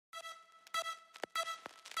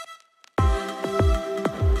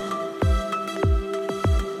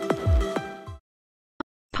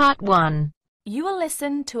Part 1. You will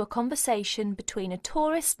listen to a conversation between a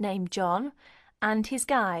tourist named John and his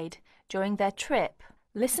guide during their trip.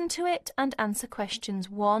 Listen to it and answer questions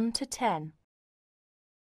 1 to 10.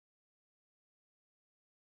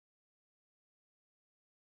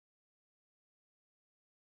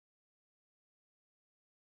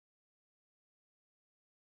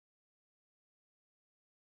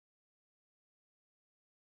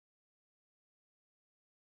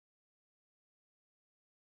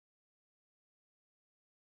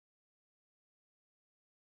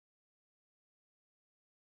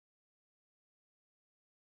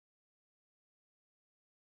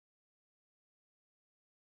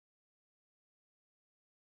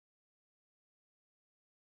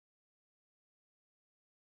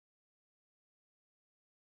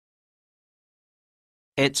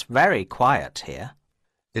 It's very quiet here.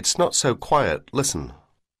 It's not so quiet. Listen.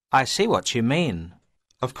 I see what you mean.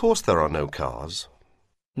 Of course there are no cars.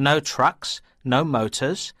 No trucks, no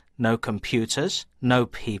motors, no computers, no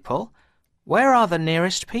people. Where are the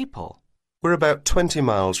nearest people? We're about 20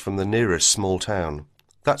 miles from the nearest small town.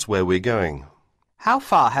 That's where we're going. How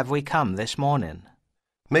far have we come this morning?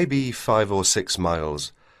 Maybe 5 or 6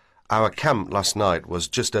 miles. Our camp last night was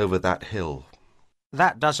just over that hill.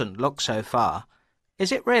 That doesn't look so far.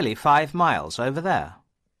 Is it really 5 miles over there?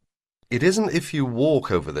 It isn't if you walk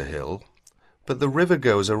over the hill, but the river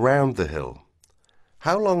goes around the hill.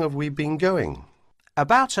 How long have we been going?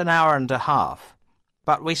 About an hour and a half,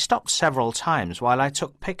 but we stopped several times while I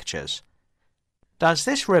took pictures. Does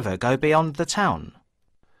this river go beyond the town?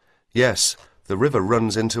 Yes, the river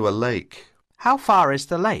runs into a lake. How far is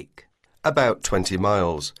the lake? About 20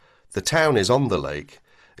 miles. The town is on the lake.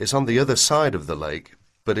 It's on the other side of the lake,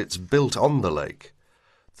 but it's built on the lake.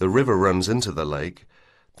 The river runs into the lake,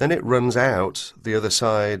 then it runs out the other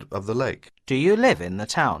side of the lake. Do you live in the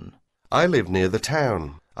town? I live near the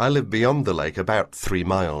town. I live beyond the lake about 3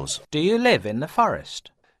 miles. Do you live in the forest?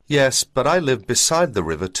 Yes, but I live beside the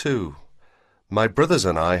river too. My brothers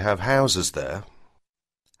and I have houses there.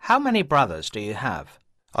 How many brothers do you have?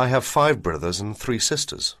 I have 5 brothers and 3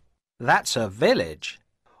 sisters. That's a village.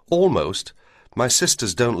 Almost. My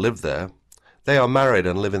sisters don't live there. They are married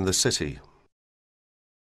and live in the city.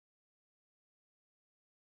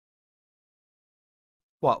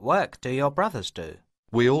 What work do your brothers do?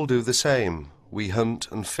 We all do the same. We hunt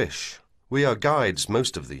and fish. We are guides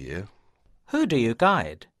most of the year. Who do you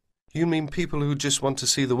guide? You mean people who just want to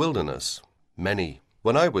see the wilderness? Many.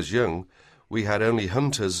 When I was young, we had only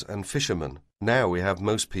hunters and fishermen. Now we have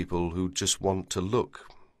most people who just want to look.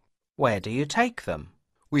 Where do you take them?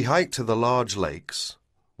 We hike to the large lakes.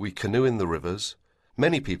 We canoe in the rivers.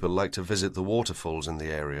 Many people like to visit the waterfalls in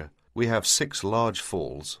the area. We have 6 large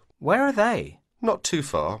falls. Where are they? Not too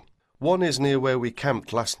far. One is near where we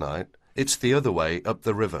camped last night. It's the other way up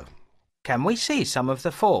the river. Can we see some of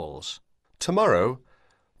the falls? Tomorrow,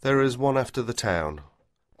 there is one after the town,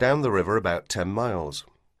 down the river about 10 miles.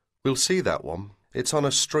 We'll see that one. It's on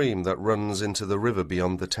a stream that runs into the river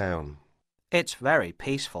beyond the town. It's very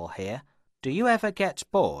peaceful here. Do you ever get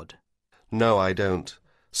bored? No, I don't.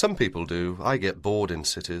 Some people do. I get bored in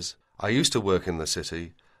cities. I used to work in the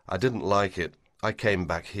city. I didn't like it. I came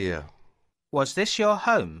back here. Was this your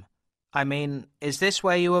home? I mean, is this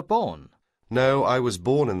where you were born? No, I was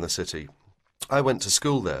born in the city. I went to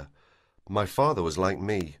school there. My father was like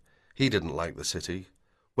me. He didn't like the city.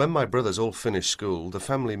 When my brothers all finished school, the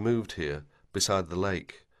family moved here, beside the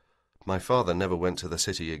lake. My father never went to the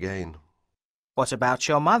city again. What about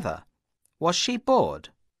your mother? Was she bored?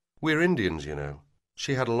 We're Indians, you know.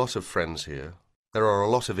 She had a lot of friends here. There are a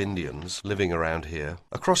lot of Indians living around here.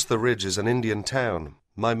 Across the ridge is an Indian town.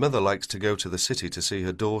 My mother likes to go to the city to see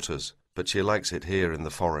her daughters, but she likes it here in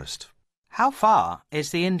the forest. How far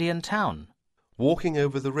is the Indian town? Walking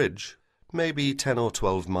over the ridge, maybe 10 or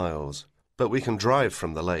 12 miles, but we can drive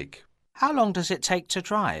from the lake. How long does it take to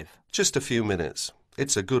drive? Just a few minutes.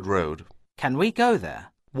 It's a good road. Can we go there?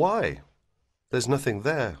 Why? There's nothing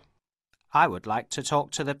there. I would like to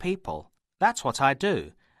talk to the people. That's what I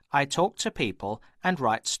do. I talk to people and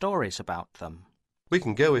write stories about them. We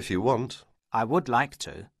can go if you want. I would like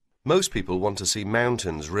to. Most people want to see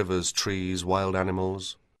mountains, rivers, trees, wild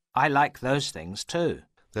animals. I like those things too.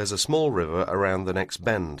 There's a small river around the next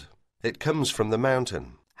bend. It comes from the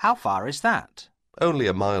mountain. How far is that? Only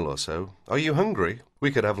a mile or so. Are you hungry?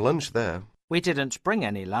 We could have lunch there. We didn't bring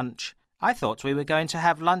any lunch. I thought we were going to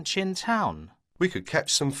have lunch in town. We could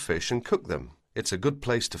catch some fish and cook them. It's a good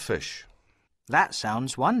place to fish. That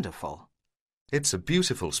sounds wonderful. It's a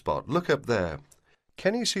beautiful spot. Look up there.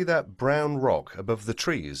 Can you see that brown rock above the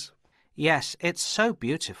trees? Yes, it's so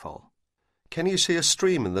beautiful. Can you see a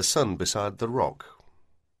stream in the sun beside the rock?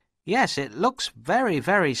 Yes, it looks very,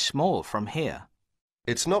 very small from here.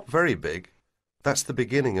 It's not very big. That's the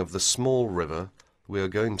beginning of the small river we are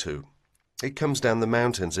going to. It comes down the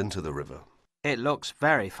mountains into the river. It looks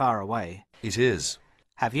very far away. It is.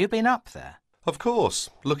 Have you been up there? Of course.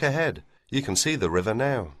 Look ahead. You can see the river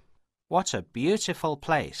now. What a beautiful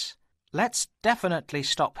place. Let's definitely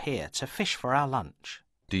stop here to fish for our lunch.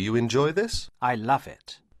 Do you enjoy this? I love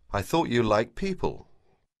it. I thought you liked people.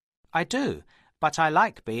 I do, but I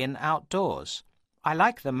like being outdoors. I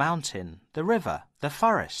like the mountain, the river, the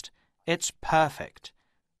forest. It's perfect.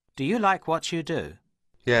 Do you like what you do?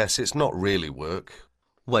 Yes, it's not really work.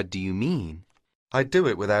 What do you mean? I do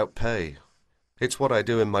it without pay. It's what I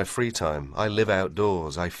do in my free time. I live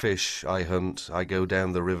outdoors. I fish, I hunt, I go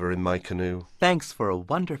down the river in my canoe. Thanks for a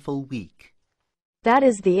wonderful week. That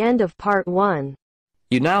is the end of part 1.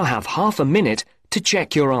 You now have half a minute to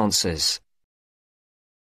check your answers.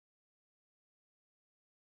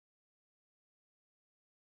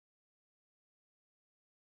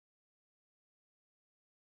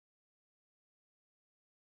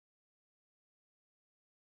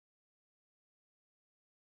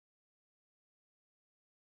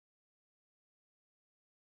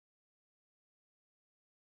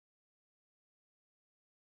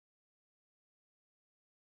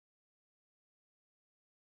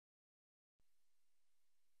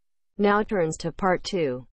 Now turns to part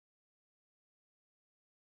 2.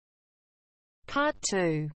 Part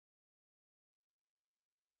 2.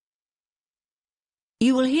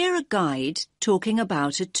 You will hear a guide talking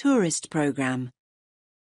about a tourist programme.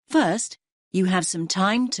 First, you have some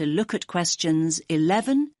time to look at questions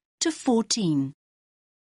 11 to 14.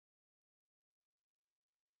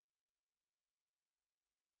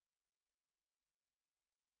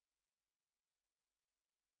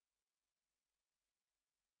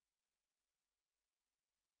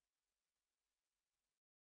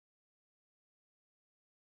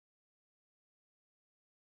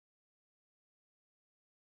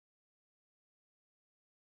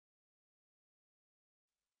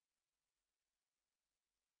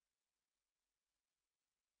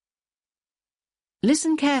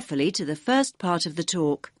 Listen carefully to the first part of the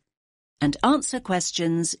talk and answer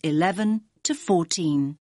questions 11 to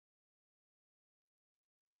 14.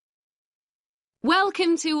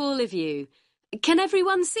 Welcome to all of you. Can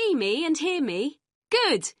everyone see me and hear me?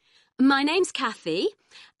 Good. My name's Kathy,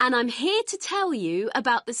 and I'm here to tell you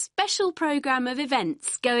about the special programme of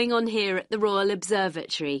events going on here at the Royal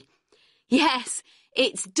Observatory. Yes,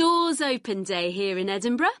 it's Doors Open Day here in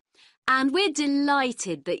Edinburgh, and we're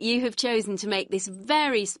delighted that you have chosen to make this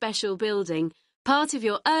very special building part of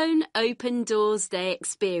your own Open Doors Day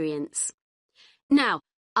experience. Now,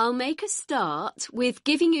 I'll make a start with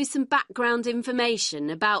giving you some background information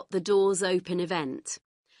about the Doors Open event.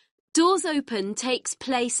 Doors Open takes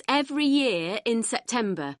place every year in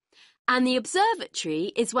September, and the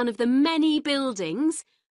observatory is one of the many buildings,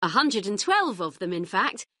 112 of them in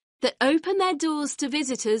fact, that open their doors to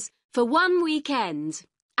visitors for one weekend.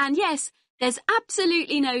 And yes, there's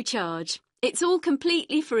absolutely no charge. It's all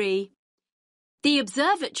completely free. The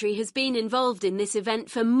observatory has been involved in this event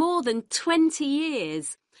for more than 20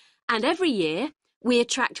 years. And every year, we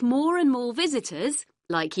attract more and more visitors,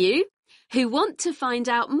 like you, who want to find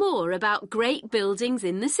out more about great buildings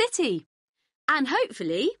in the city. And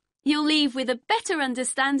hopefully, you'll leave with a better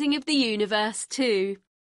understanding of the universe too.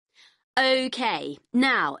 OK,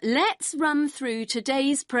 now let's run through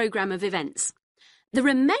today's programme of events. There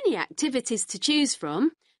are many activities to choose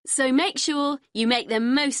from, so make sure you make the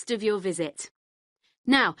most of your visit.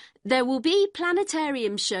 Now, there will be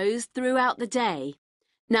planetarium shows throughout the day.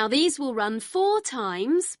 Now, these will run 4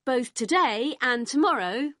 times, both today and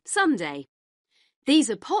tomorrow, Sunday. These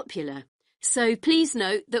are popular, so please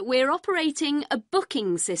note that we're operating a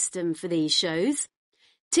booking system for these shows.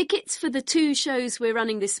 Tickets for the 2 shows we're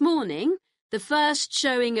running this morning, the first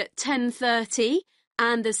showing at 10:30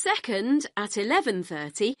 and the second at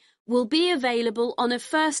 11:30, will be available on a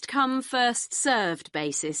first-come, first-served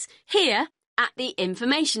basis here at the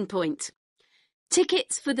information point.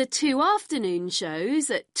 Tickets for the 2 afternoon shows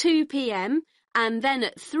at 2 p.m. and then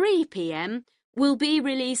at 3 p.m. will be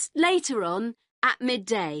released later on at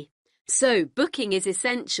midday. So booking is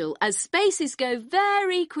essential as spaces go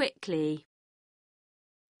very quickly.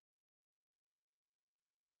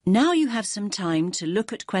 Now you have some time to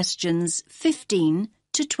look at questions 15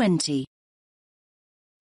 to 20.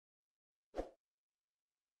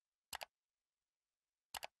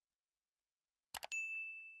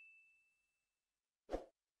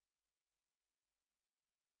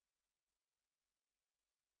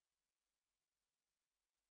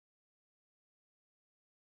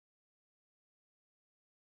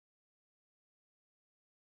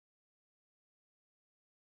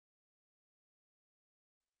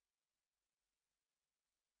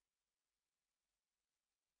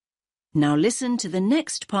 Now listen to the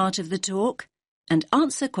next part of the talk and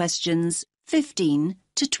answer questions 15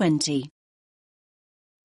 to 20.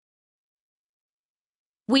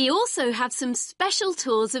 We also have some special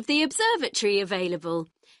tours of the observatory available.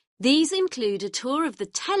 These include a tour of the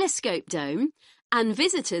telescope dome, and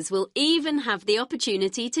visitors will even have the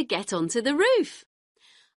opportunity to get onto the roof.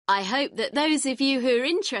 I hope that those of you who are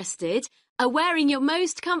interested are wearing your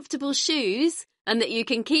most comfortable shoes and that you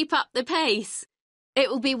can keep up the pace. It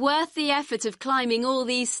will be worth the effort of climbing all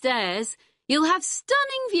these stairs. You'll have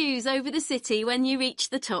stunning views over the city when you reach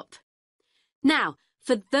the top. Now,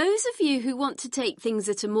 for those of you who want to take things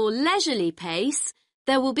at a more leisurely pace,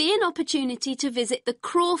 there will be an opportunity to visit the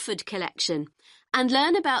Crawford collection and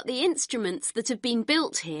learn about the instruments that have been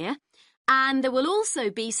built here, and there will also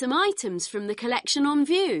be some items from the collection on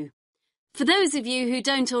view. For those of you who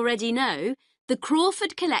don't already know, the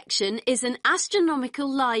Crawford collection is an astronomical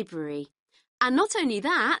library. And not only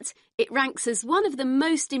that, it ranks as one of the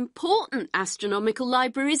most important astronomical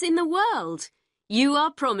libraries in the world. You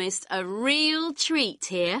are promised a real treat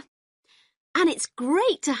here. And it's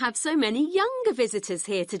great to have so many younger visitors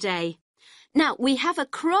here today. Now, we have a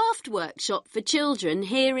craft workshop for children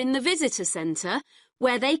here in the visitor centre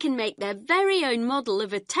where they can make their very own model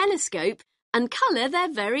of a telescope and colour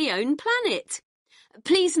their very own planet.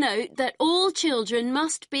 Please note that all children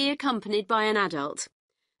must be accompanied by an adult.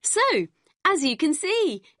 So, as you can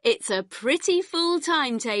see, it's a pretty full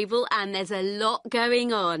timetable and there's a lot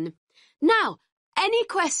going on. Now, any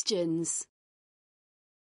questions?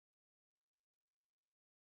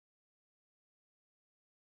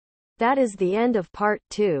 That is the end of part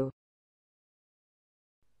 2.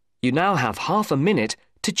 You now have half a minute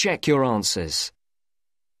to check your answers.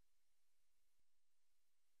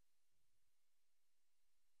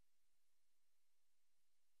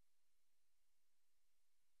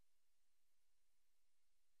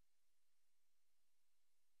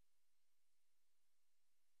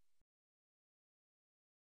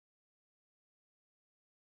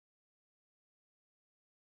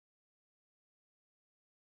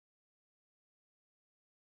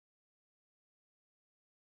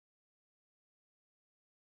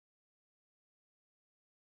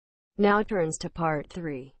 Now turns to part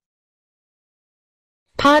 3.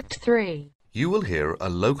 Part 3. You will hear a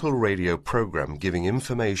local radio program giving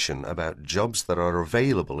information about jobs that are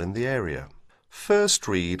available in the area. First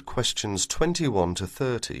read questions 21 to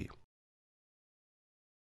 30.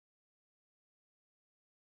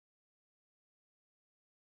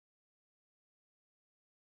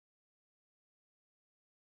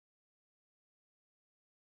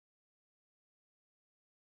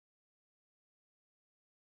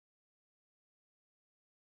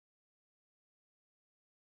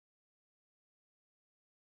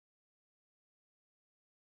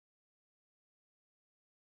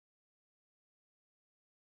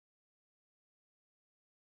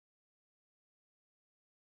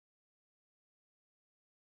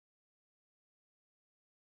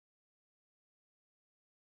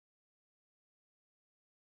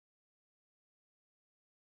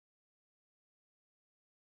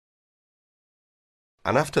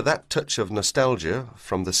 And after that touch of nostalgia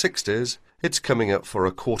from the 60s, it's coming up for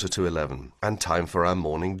 11:15 and time for our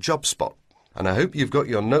morning job spot. And I hope you've got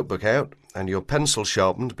your notebook out and your pencil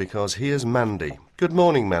sharpened because here's Mandy. Good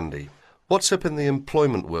morning, Mandy. What's up in the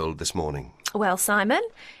employment world this morning? Well, Simon,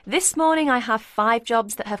 this morning I have 5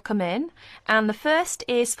 jobs that have come in, and the first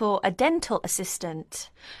is for a dental assistant.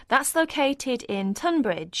 That's located in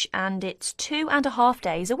Tunbridge, and it's 2.5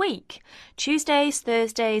 days a week, Tuesdays,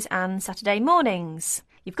 Thursdays and Saturday mornings.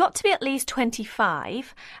 You've got to be at least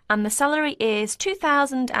 25, and the salary is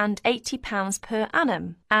 £2,080 per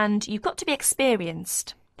annum, and you've got to be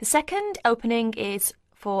experienced. The second opening is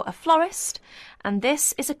for a florist, and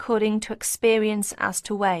this is according to experience as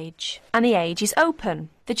to wage, and the age is open.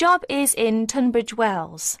 The job is in Tunbridge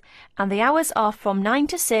Wells, and the hours are from 9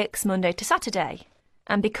 to 6 Monday to Saturday,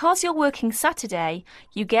 and because you're working Saturday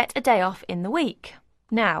you get a day off in the week.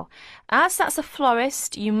 Now, as that's a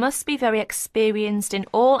florist, you must be very experienced in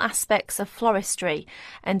all aspects of floristry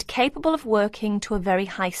and capable of working to a very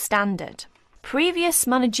high standard. Previous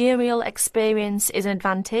managerial experience is an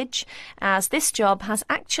advantage, as this job has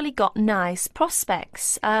actually got nice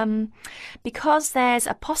prospects, because there's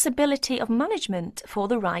a possibility of management for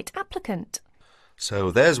the right applicant.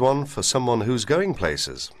 So there's one for someone who's going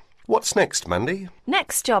places. What's next, Mandy?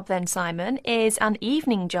 Next job then, Simon, is an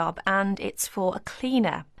evening job, and it's for a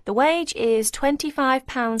cleaner. The wage is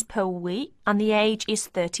 £25 per week and the age is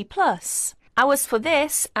 30 plus. Hours for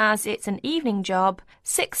this, as it's an evening job,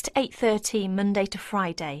 6 to 8:30 Monday to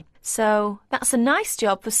Friday. So that's a nice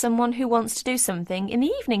job for someone who wants to do something in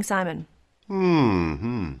the evening, Simon.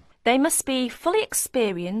 They must be fully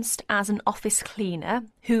experienced as an office cleaner,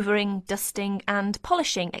 hoovering, dusting and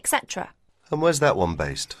polishing, etc. And where's that one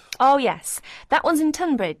based? Oh yes, that one's in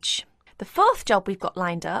Tunbridge. The fourth job we've got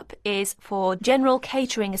lined up is for general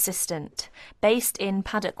catering assistant, based in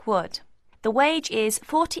Paddock Wood. The wage is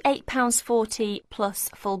 £48.40 plus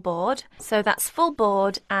full board, so that's full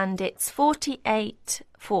board and it's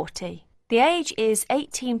 £48.40. The age is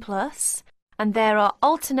 18 plus, and there are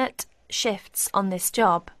alternate shifts on this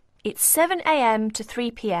job. It's 7 a.m. to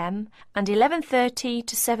 3 p.m. and 11:30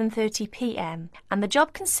 to 7:30 p.m. and the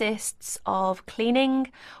job consists of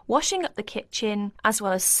cleaning, washing up the kitchen, as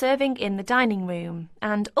well as serving in the dining room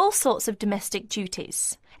and all sorts of domestic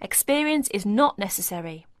duties. Experience is not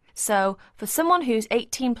necessary. So, for someone who's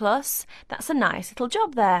 18 plus, that's a nice little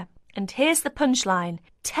job there. And here's the punchline: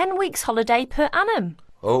 10 weeks holiday per annum.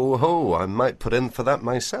 Oh ho, I might put in for that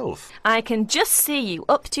myself. I can just see you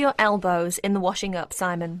up to your elbows in the washing up,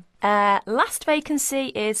 Simon. Last vacancy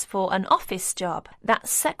is for an office job.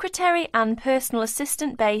 That's secretary and personal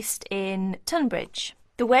assistant based in Tunbridge.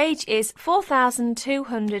 The wage is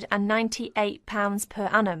 £4,298 per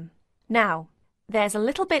annum. Now, there's a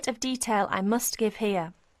little bit of detail I must give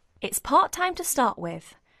here. It's part-time to start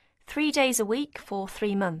with, 3 days a week for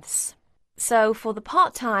 3 months. So for the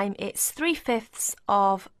part-time, it's 3/5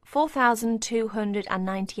 of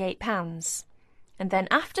 £4,298. And then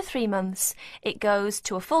after 3 months, it goes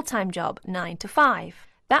to a full-time job, 9 to 5.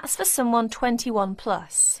 That's for someone 21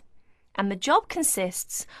 plus. And the job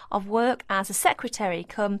consists of work as a secretary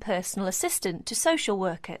cum personal assistant to social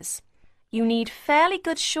workers. You need fairly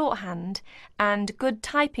good shorthand and good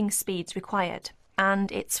typing speeds required.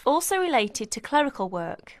 And it's also related to clerical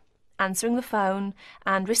work, answering the phone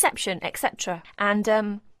and reception, etc.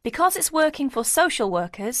 And because it's working for social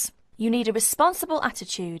workers, you need a responsible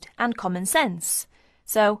attitude and common sense.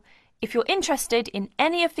 So, if you're interested in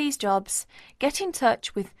any of these jobs, get in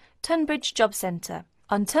touch with Tunbridge Job Centre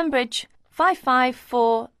on Tunbridge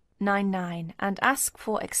 55499 and ask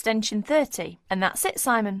for extension 30. And that's it,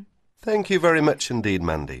 Simon. Thank you very much indeed,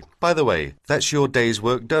 Mandy. By the way, that's your day's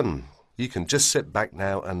work done. You can just sit back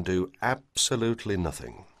now and do absolutely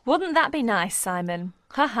nothing. Wouldn't that be nice, Simon?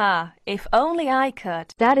 Haha, if only I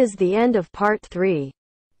could. That is the end of part 3.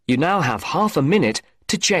 You now have half a minute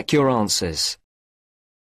to check your answers.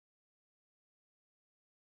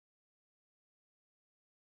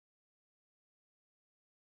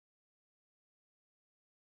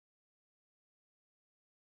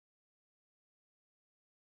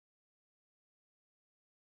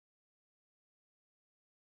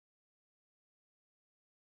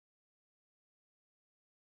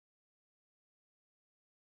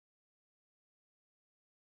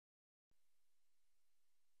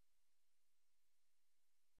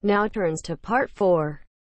 Now turns to part 4.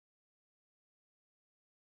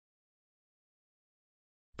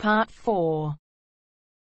 Part 4.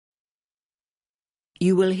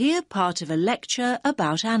 You will hear part of a lecture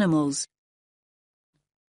about animals.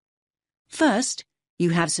 First, you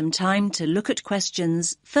have some time to look at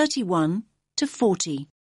questions 31 to 40.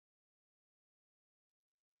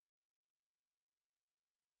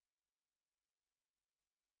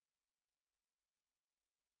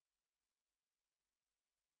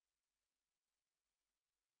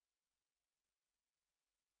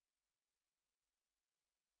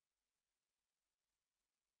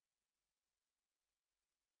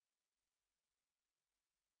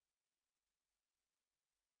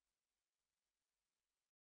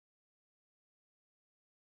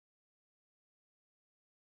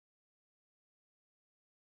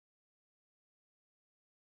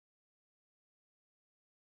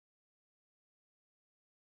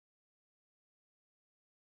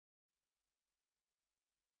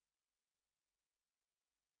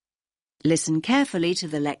 Listen carefully to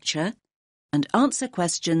the lecture and answer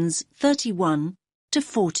questions 31 to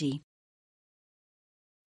 40.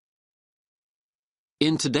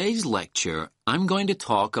 In today's lecture, I'm going to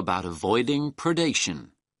talk about avoiding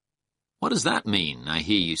predation. What does that mean, I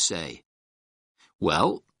hear you say?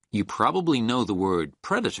 Well, you probably know the word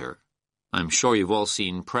predator. I'm sure you've all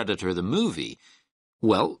seen Predator the movie.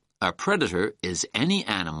 Well, a predator is any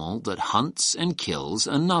animal that hunts and kills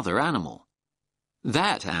another animal.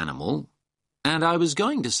 That animal, and I was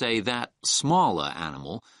going to say that smaller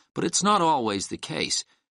animal, but it's not always the case,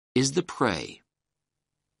 is the prey.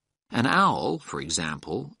 An owl, for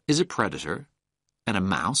example, is a predator, and a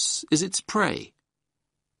mouse is its prey.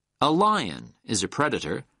 A lion is a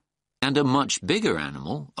predator, and a much bigger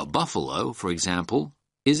animal, a buffalo, for example,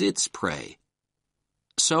 is its prey.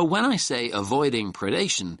 So when I say avoiding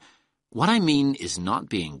predation, what I mean is not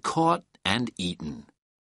being caught and eaten.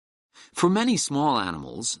 For many small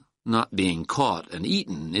animals, not being caught and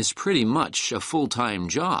eaten is pretty much a full-time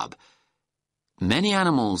job. Many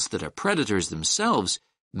animals that are predators themselves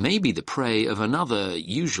may be the prey of another,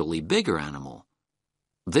 usually bigger animal.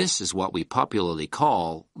 This is what we popularly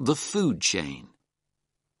call the food chain.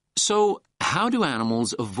 So, how do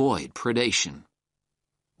animals avoid predation?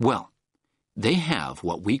 Well, they have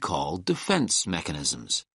what we call defense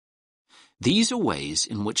mechanisms. These are ways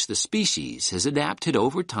in which the species has adapted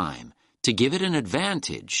over time to give it an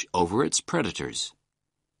advantage over its predators.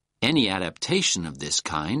 Any adaptation of this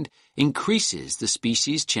kind increases the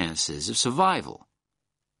species' chances of survival.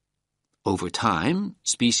 Over time,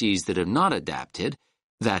 species that have not adapted,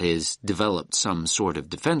 that is, developed some sort of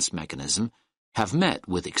defense mechanism, have met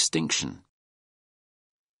with extinction.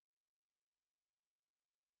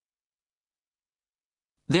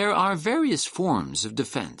 There are various forms of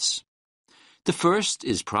defense. The first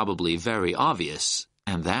is probably very obvious,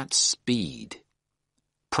 and that's speed.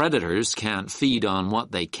 Predators can't feed on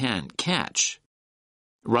what they can't catch.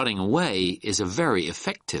 Running away is a very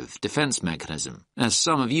effective defense mechanism, as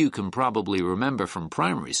some of you can probably remember from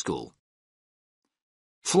primary school.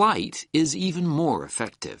 Flight is even more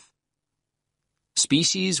effective.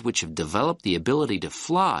 Species which have developed the ability to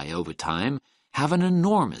fly over time have an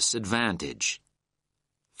enormous advantage.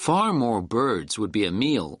 Far more birds would be a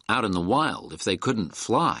meal out in the wild if they couldn't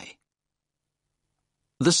fly.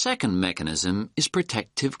 The second mechanism is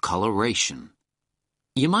protective coloration.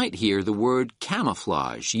 You might hear the word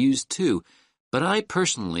camouflage used too, but I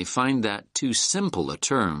personally find that too simple a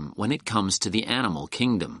term when it comes to the animal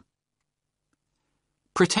kingdom.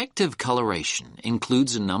 Protective coloration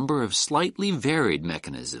includes a number of slightly varied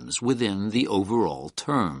mechanisms within the overall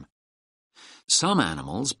term. Some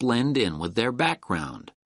animals blend in with their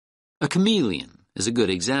background. A chameleon is a good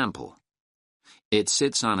example. It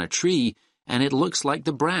sits on a tree and it looks like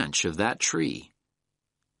the branch of that tree.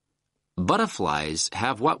 Butterflies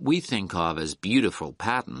have what we think of as beautiful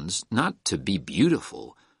patterns, not to be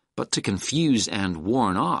beautiful, but to confuse and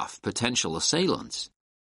warn off potential assailants.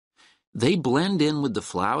 They blend in with the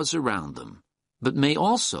flowers around them, but may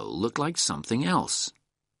also look like something else.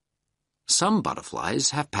 Some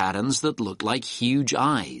butterflies have patterns that look like huge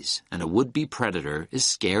eyes, and a would-be predator is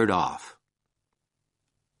scared off.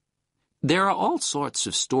 There are all sorts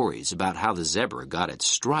of stories about how the zebra got its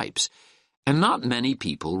stripes, and not many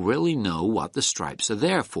people really know what the stripes are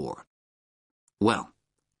there for. Well,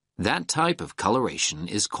 that type of coloration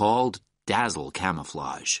is called dazzle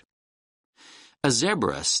camouflage. A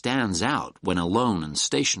zebra stands out when alone and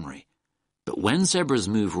stationary, but when zebras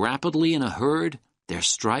move rapidly in a herd, their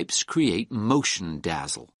stripes create motion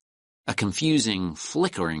dazzle, a confusing,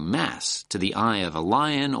 flickering mass to the eye of a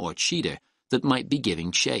lion or cheetah that might be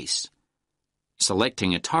giving chase.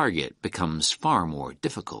 Selecting a target becomes far more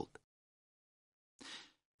difficult.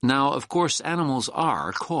 Now, of course, animals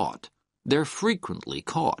are caught. They're frequently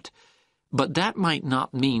caught, but that might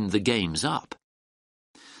not mean the game's up.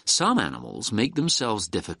 Some animals make themselves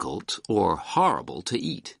difficult or horrible to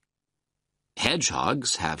eat.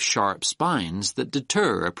 Hedgehogs have sharp spines that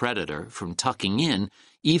deter a predator from tucking in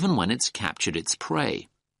even when it's captured its prey.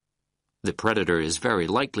 The predator is very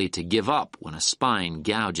likely to give up when a spine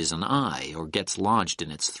gouges an eye or gets lodged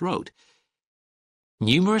in its throat.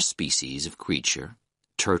 Numerous species of creature,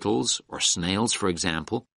 turtles or snails for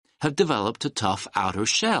example, have developed a tough outer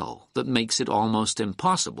shell that makes it almost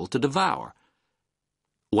impossible to devour.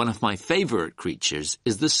 One of my favorite creatures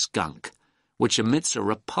is the skunk, which emits a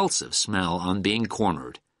repulsive smell on being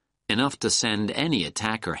cornered, enough to send any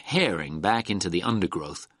attacker harrying back into the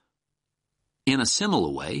undergrowth. In a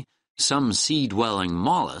similar way, some sea-dwelling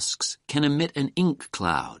mollusks can emit an ink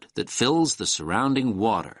cloud that fills the surrounding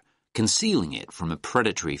water, concealing it from a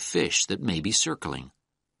predatory fish that may be circling.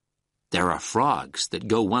 There are frogs that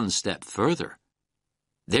go one step further.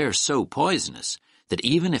 They're so poisonous that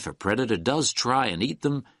even if a predator does try and eat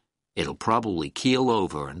them, it'll probably keel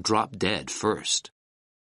over and drop dead first.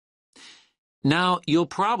 Now, you'll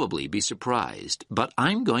probably be surprised, but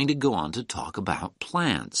I'm going to go on to talk about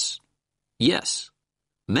plants. Yes,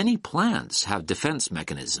 many plants have defense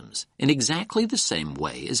mechanisms in exactly the same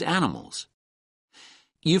way as animals.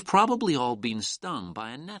 You've probably all been stung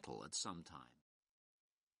by a nettle at some time.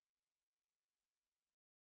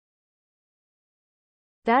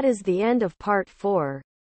 That is the end of part 4.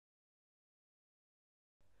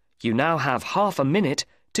 You now have half a minute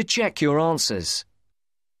to check your answers.